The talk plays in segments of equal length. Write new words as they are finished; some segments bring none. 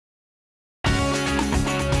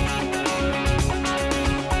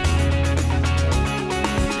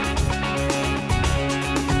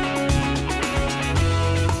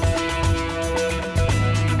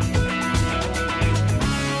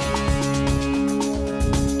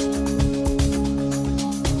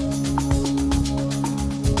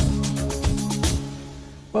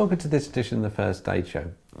Welcome to this edition of the First Aid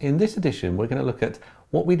Show. In this edition, we're going to look at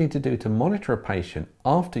what we need to do to monitor a patient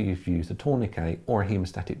after you've used a tourniquet or a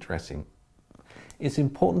haemostatic dressing. It's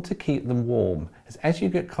important to keep them warm, as you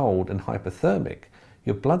get cold and hypothermic,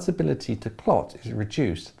 your blood's ability to clot is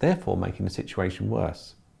reduced, therefore making the situation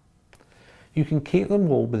worse. You can keep them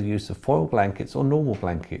warm with the use of foil blankets or normal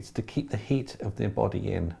blankets to keep the heat of their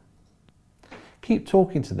body in. Keep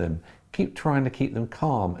talking to them, keep trying to keep them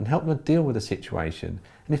calm and help them deal with the situation,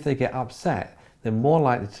 and if they get upset, they're more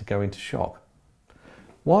likely to go into shock.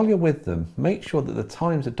 While you're with them, make sure that the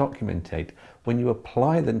times are documented when you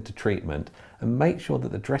apply them to treatment, and make sure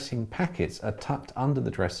that the dressing packets are tucked under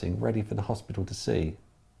the dressing ready for the hospital to see.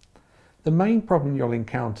 The main problem you'll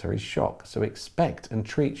encounter is shock, so expect and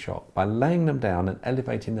treat shock by laying them down and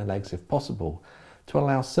elevating their legs if possible to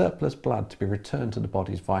allow surplus blood to be returned to the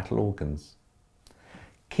body's vital organs.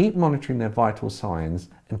 Keep monitoring their vital signs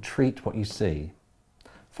and treat what you see.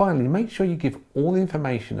 Finally, make sure you give all the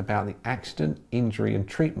information about the accident, injury and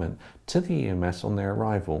treatment to the EMS on their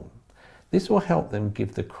arrival. This will help them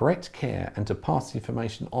give the correct care and to pass the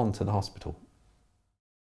information on to the hospital.